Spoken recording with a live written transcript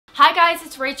Hi guys,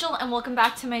 it's Rachel and welcome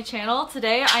back to my channel.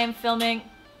 Today I am filming...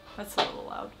 That's a little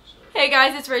loud. Hey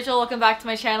guys, it's Rachel. Welcome back to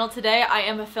my channel. Today I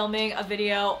am filming a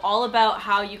video all about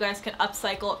how you guys can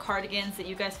upcycle cardigans that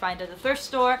you guys find at the thrift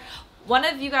store. One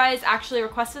of you guys actually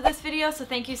requested this video, so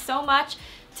thank you so much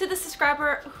to the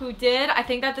subscriber who did. I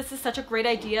think that this is such a great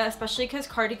idea, especially because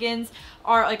cardigans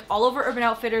are like all over Urban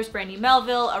Outfitters, Brandy,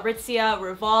 Melville, Aritzia,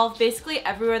 Revolve, basically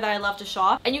everywhere that I love to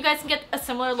shop. And you guys can get a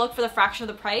similar look for the fraction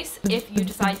of the price if you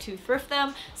decide to thrift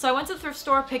them. So I went to the thrift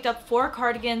store, picked up 4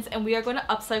 cardigans, and we are going to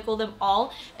upcycle them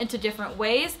all into different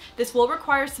ways. This will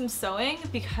require some sewing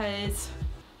because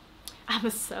I'm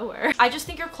a sewer. I just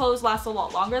think your clothes last a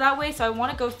lot longer that way, so I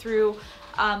want to go through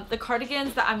the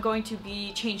cardigans that I'm going to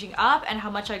be changing up and how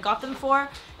much I got them for,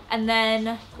 and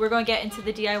then we're going to get into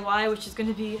the DIY, which is going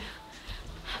to be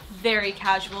very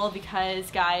casual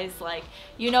because guys, like,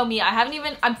 you know me,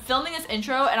 I'm filming this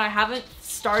intro and I haven't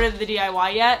started the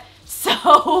DIY yet,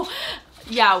 so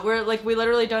yeah, we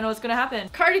literally don't know what's gonna happen.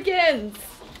 Cardigans!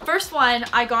 First one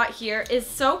I got here is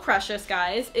so precious,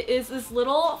 guys. It is this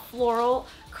little floral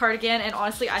cardigan, and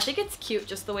honestly I think it's cute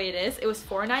just the way it is. It was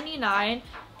 $4.99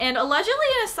 and allegedly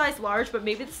in a size large, but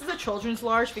maybe this is a children's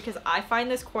large because I find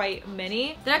this quite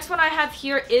mini. The next one I have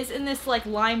here is in this like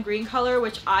lime green color,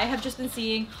 which I have just been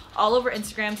seeing all over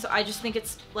Instagram, so I just think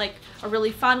it's like a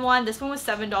really fun one. This one was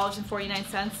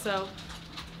 $7.49, so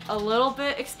a little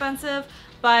bit expensive,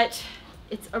 but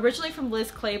it's originally from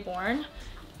Liz Claiborne,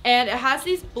 and it has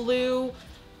these blue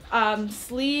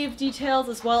sleeve details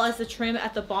as well as the trim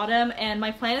at the bottom, and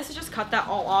my plan is to just cut that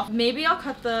all off. Maybe I'll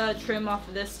cut the trim off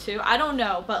of this too, I don't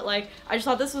know, but like I just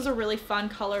thought this was a really fun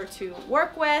color to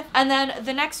work with. And then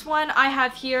the next one I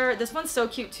have here, this one's so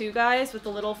cute too, guys, with the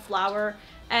little flower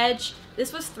edge.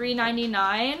 This was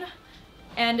 $3.99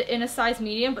 and in a size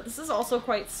medium, but this is also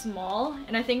quite small,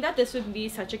 and I think that this would be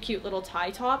such a cute little tie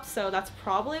top, so that's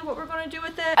probably what we're going to do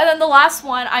with it. And then the last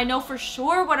one, I know for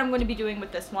sure what I'm going to be doing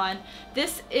with this one.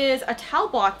 This is a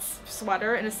Talbot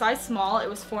sweater in a size small. It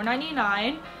was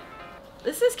 $4.99.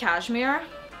 This is cashmere.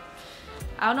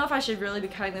 I don't know if I should really be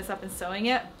cutting this up and sewing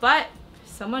it, but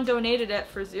someone donated it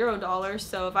for $0,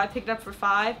 so if I picked it up for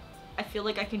 $5, I feel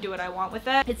like I can do what I want with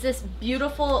it. It's this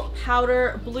beautiful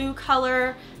powder blue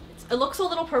color. It looks a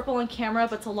little purple on camera,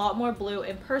 but it's a lot more blue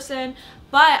in person.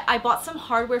 But I bought some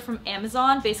hardware from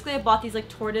Amazon. Basically, I bought these like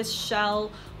tortoise shell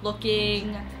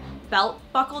looking belt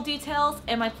buckle details,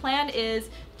 and my plan is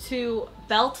to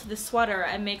belt the sweater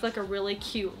and make like a really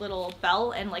cute little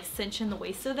belt and like cinch in the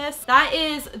waist of this. That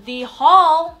is the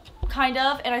haul, kind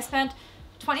of, and I spent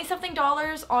 $20-something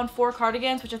on 4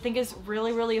 cardigans, which I think is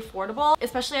really, really affordable,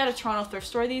 especially at a Toronto thrift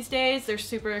store these days. They're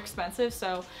super expensive,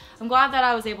 so I'm glad that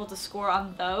I was able to score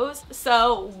on those.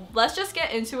 So let's just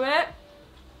get into it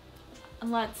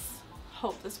and let's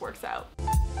hope this works out.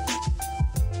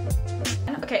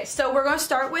 Okay, so we're going to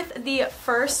start with the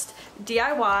first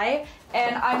DIY,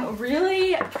 and I'm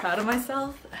really proud of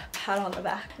myself, pat on the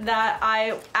back, that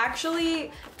I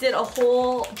actually did a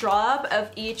whole draw up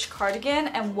of each cardigan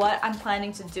and what I'm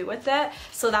planning to do with it,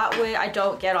 so that way I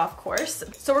don't get off course.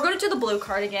 So we're going to do the blue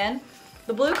cardigan.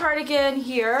 The blue cardigan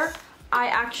here, I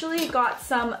actually got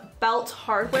some belt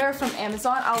hardware from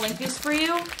Amazon. I'll link these for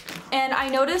you. And I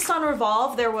noticed on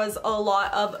Revolve there was a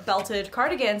lot of belted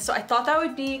cardigans, so I thought that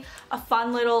would be a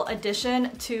fun little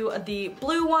addition to the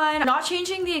blue one. I'm not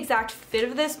changing the exact fit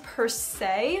of this per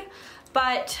se,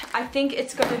 but I think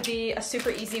it's going to be a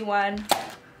super easy one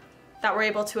that we're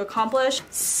able to accomplish.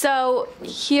 So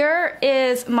here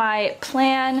is my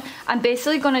plan. I'm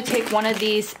basically going to take one of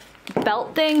these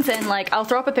belt things and like I'll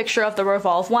throw up a picture of the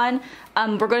Revolve one.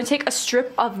 We're going to take a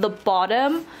strip of the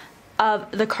bottom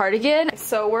of the cardigan.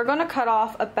 So we're going to cut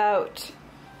off about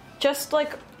just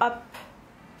like up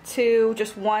to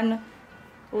just one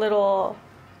little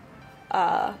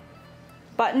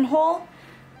buttonhole.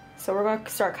 So we're going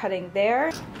to start cutting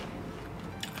there.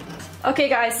 Okay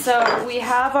guys, so we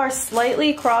have our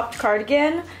slightly cropped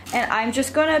cardigan, and I'm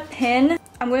just going to pin.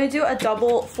 I'm going to do a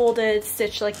double folded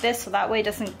stitch like this so that way it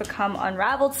doesn't become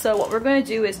unraveled. So what we're going to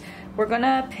do is we're going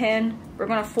to pin, we're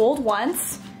going to fold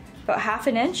once, about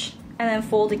 1/2 inch, and then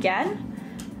fold again.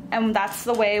 And that's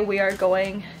the way we are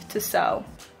going to sew.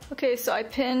 Okay, so I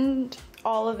pinned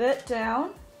all of it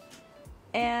down,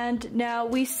 and now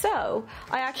we sew.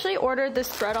 I actually ordered this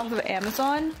thread off of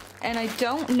Amazon, and I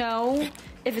don't know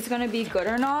if it's going to be good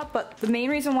or not, but the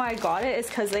main reason why I got it is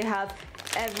because they have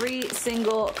every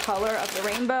single color of the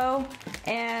rainbow,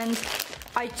 and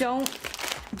I don't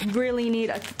really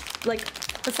need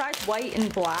besides white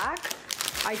and black,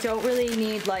 I don't really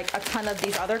need like a ton of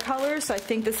these other colors, so I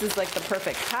think this is like the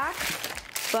perfect pack.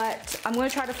 But I'm going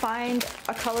to try to find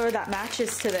a color that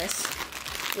matches to this.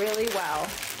 really well.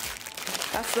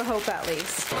 That's the hope, at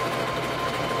least.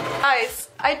 Guys,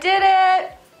 I did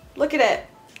it! Look at it.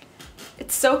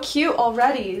 It's so cute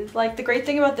already. Like, the great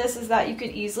thing about this is that you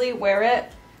could easily wear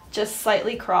it just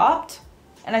slightly cropped.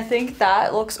 And I think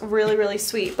that looks really, really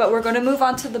sweet. But we're gonna move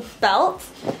on to the belt.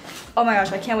 Oh my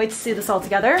gosh, I can't wait to see this all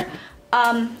together.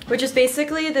 Which is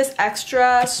basically this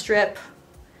extra strip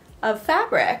of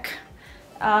fabric.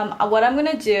 What I'm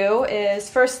gonna do is,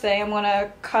 first thing, I'm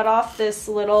gonna cut off this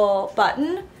little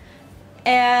button,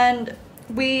 and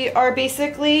we are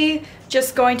basically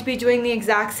just going to be doing the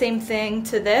exact same thing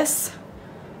to this,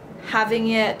 having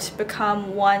it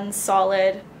become one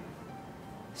solid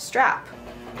strap.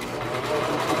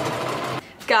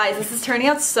 Guys, this is turning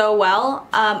out so well.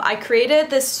 I created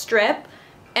this strip,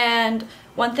 and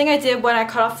one thing I did when I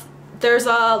cut off, there's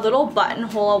a little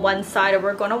buttonhole on one side, and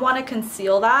we're going to want to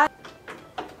conceal that.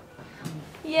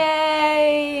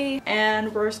 Yay!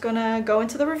 And we're just going to go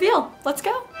into the reveal. Let's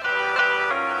go.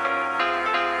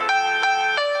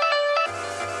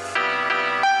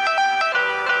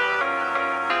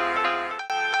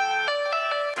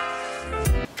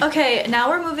 Okay, now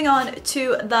we're moving on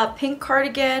to the pink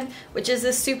cardigan, which is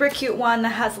this super cute one that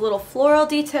has a little floral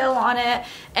detail on it.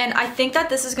 And I think that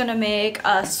this is gonna make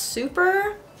a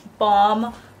super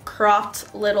bomb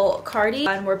cropped little cardi.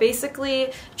 And we're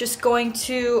basically just going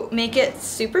to make it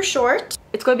super short.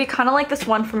 It's going to be kind of like this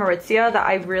one from Aritzia that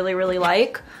I really, really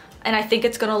like. And I think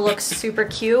it's gonna look super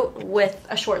cute with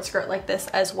a short skirt like this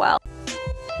as well.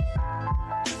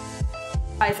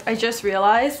 Guys, I just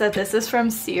realized that this is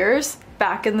from Sears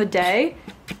back in the day,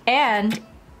 and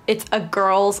it's a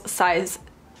girl's size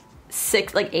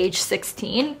 6, like age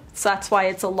 16, so that's why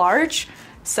it's a large.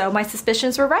 So my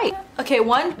suspicions were right. Okay,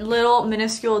 one little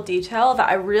minuscule detail that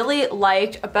I really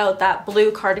liked about that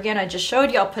blue cardigan I just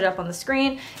showed you, I'll put it up on the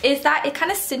screen, is that it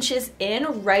kind of cinches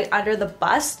in right under the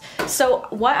bust. So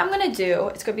what I'm gonna do,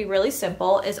 it's gonna be really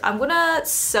simple, is I'm gonna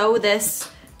sew this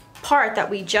part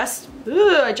that we just,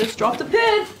 I just dropped a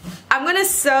pin. I'm gonna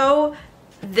sew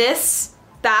this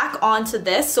back onto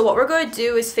this. So what we're going to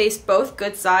do is face both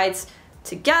good sides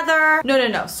together.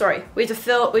 No, sorry. We have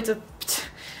to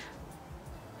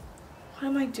what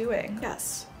am I doing?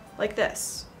 Yes, like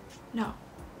this. No.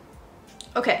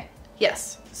 Okay,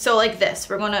 yes. So like this.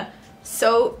 We're gonna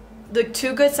sew the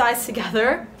two good sides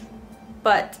together,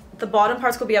 but the bottom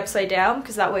part's gonna be upside down,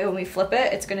 because that way when we flip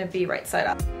it, it's gonna be right side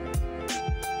up.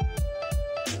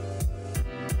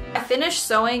 I finished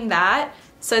sewing that.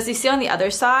 So as you see on the other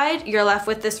side, you're left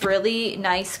with this really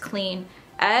nice clean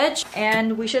edge,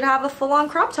 and we should have a full-on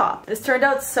crop top. This turned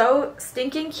out so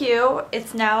stinking cute.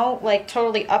 It's now like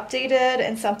totally updated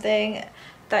and something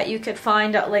that you could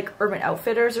find at like Urban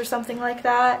Outfitters or something like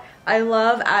that. I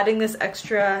love adding this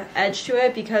extra edge to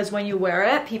it, because when you wear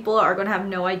it, people are gonna have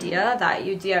no idea that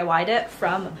you DIY'd it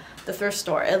from the thrift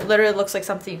store. It literally looks like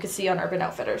something you could see on Urban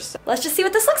Outfitters. So let's just see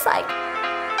what this looks like.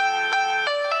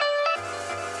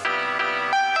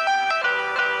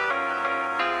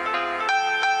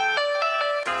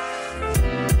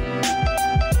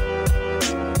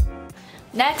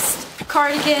 Next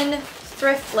cardigan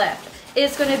thrift flip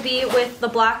is going to be with the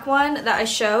black one that I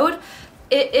showed.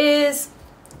 It is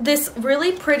this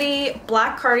really pretty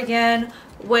black cardigan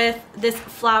with this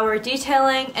flower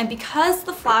detailing, and because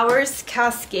the flowers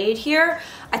cascade here,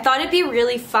 I thought it'd be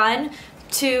really fun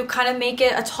to kind of make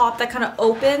it a top that kind of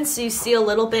opens so you see a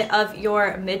little bit of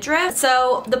your midriff.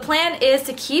 So the plan is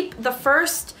to keep the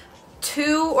first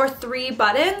 2 or 3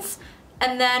 buttons,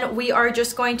 and then we are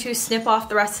just going to snip off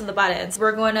the rest of the buttons.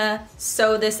 We're going to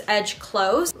sew this edge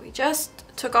closed. We just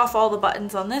took off all the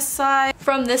buttons on this side.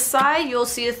 From this side, you'll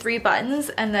see the 3 buttons,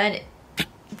 and then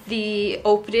the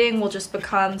opening will just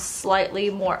become slightly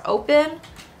more open.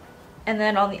 And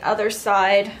then on the other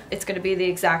side, it's gonna be the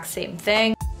exact same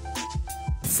thing.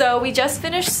 So we just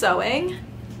finished sewing,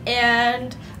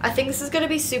 and I think this is gonna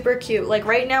be super cute. Like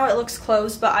right now it looks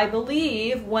closed, but I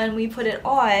believe when we put it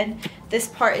on, this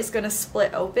part is gonna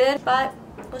split open, but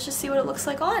let's just see what it looks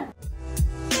like on.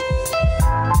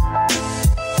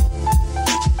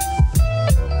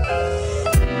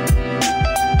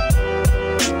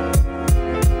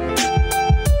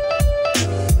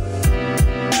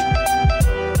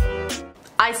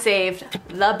 I saved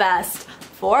the best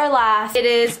for last. It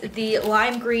is the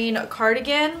lime green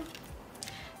cardigan.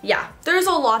 Yeah, there's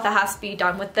a lot that has to be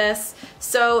done with this.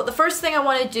 So the first thing I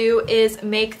want to do is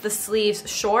make the sleeves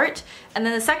short, and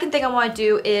then the second thing I want to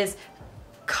do is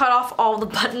cut off all the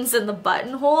buttons and the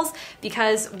buttonholes,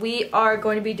 because we are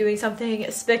going to be doing something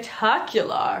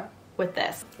spectacular with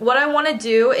this. What I want to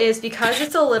do is, because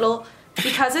it's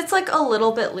like a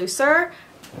little bit looser,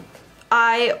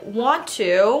 I want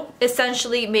to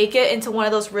essentially make it into one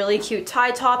of those really cute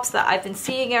tie tops that I've been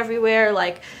seeing everywhere,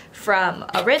 like from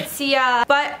Aritzia.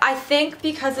 But I think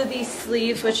because of these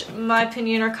sleeves, which in my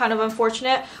opinion are kind of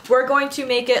unfortunate, we're going to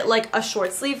make it like a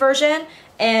short sleeve version,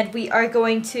 and we are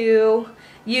going to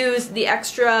use the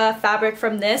extra fabric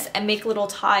from this and make little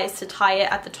ties to tie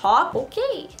it at the top.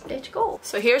 Okay, let's go.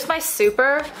 So here's my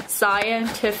super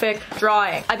scientific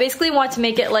drawing. I basically want to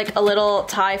make it like a little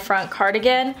tie front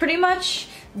cardigan. Pretty much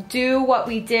do what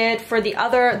we did for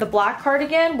the black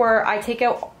cardigan, where I take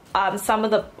out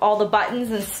all the buttons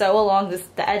and sew along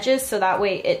the edges, so that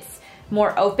way it's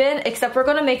more open, except we're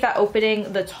gonna make that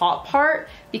opening the top part,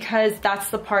 because that's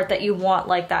the part that you want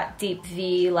like that deep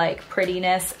V like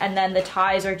prettiness, and then the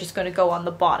ties are just gonna go on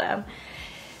the bottom.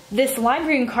 This lime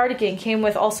green cardigan came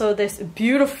with also this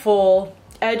beautiful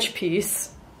edge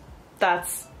piece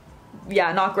that's,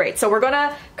 yeah, not great. So we're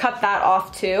gonna cut that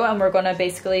off too, and we're gonna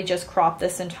basically just crop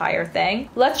this entire thing.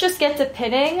 Let's just get to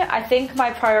pinning. I think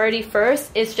my priority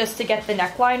first is just to get the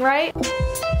neckline right.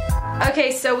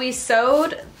 Okay, so we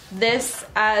sewed this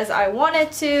as I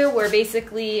wanted to, where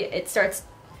basically it starts,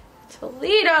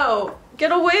 Toledo,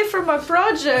 get away from my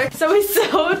project. So we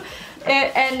sewed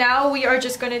it, and now we are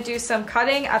just going to do some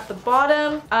cutting at the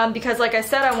bottom, because like I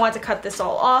said, I want to cut this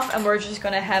all off, and we're just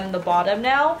going to hem the bottom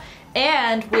now.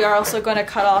 And we are also going to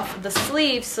cut off the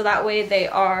sleeves, so that way they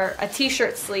are a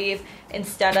t-shirt sleeve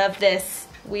instead of this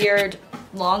weird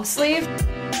long sleeve.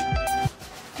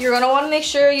 You're going to want to make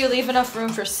sure you leave enough room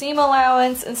for seam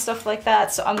allowance and stuff like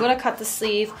that. So I'm going to cut the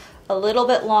sleeve a little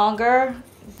bit longer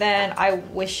than I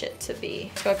wish it to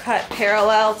be. So cut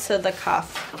parallel to the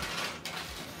cuff.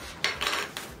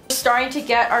 We're starting to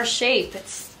get our shape.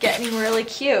 It's getting really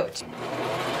cute.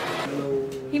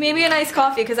 He made me an iced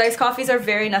coffee, because iced coffees are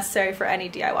very necessary for any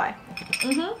DIY.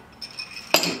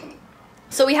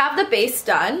 So we have the base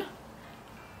done.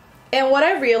 And what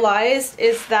I realized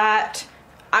is that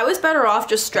I was better off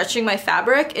just stretching my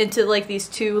fabric into like these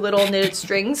two little knitted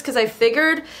strings, because I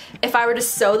figured if I were to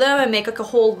sew them and make like a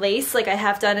whole lace like I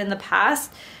have done in the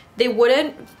past, they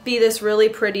wouldn't be this really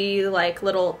pretty like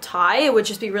little tie. It would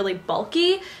just be really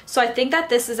bulky. So I think that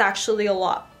this is actually a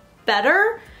lot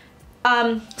better.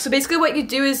 So basically what you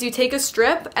do is you take a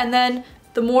strip, and then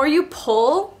the more you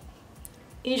pull,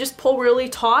 you just pull really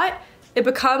taut, it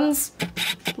becomes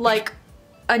like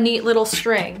a neat little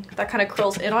string that kind of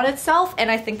curls in on itself,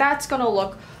 and I think that's gonna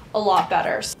look a lot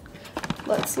better.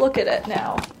 Let's look at it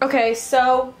now. Okay,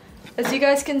 so as you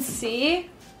guys can see,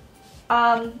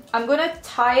 I'm gonna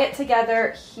tie it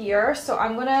together here. So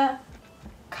I'm gonna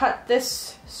cut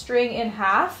this string in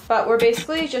half, but we're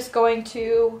basically just going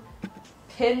to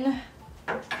pin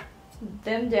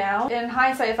them down. In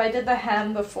hindsight, if I did the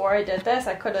hem before I did this,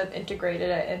 I could have integrated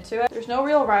it into it. There's no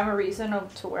real rhyme or reason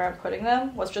to where I'm putting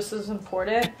them. What's just as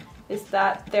important is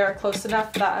that they're close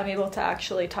enough that I'm able to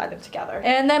actually tie them together.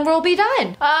 And then we'll be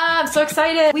done. I'm so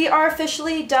excited. We are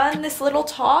officially done this little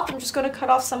top. I'm just gonna cut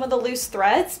off some of the loose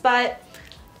threads, but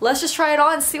let's just try it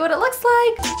on and see what it looks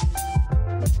like.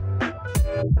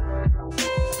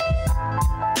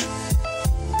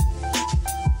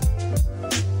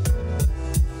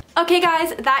 Okay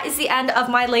guys, that is the end of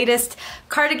my latest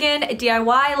cardigan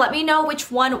DIY. Let me know which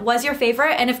one was your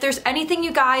favorite, and if there's anything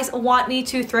you guys want me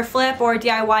to thrift flip or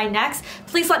DIY next,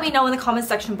 please let me know in the comment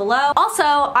section below. Also,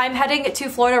 I'm heading to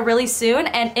Florida really soon,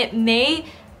 and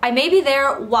I may be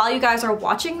there while you guys are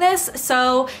watching this,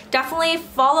 so definitely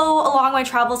follow along my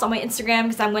travels on my Instagram,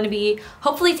 because I'm going to be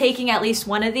hopefully taking at least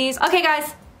one of these. Okay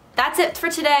guys, that's it for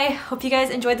today. Hope you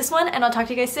guys enjoyed this one, and I'll talk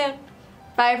to you guys soon.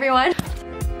 Bye everyone.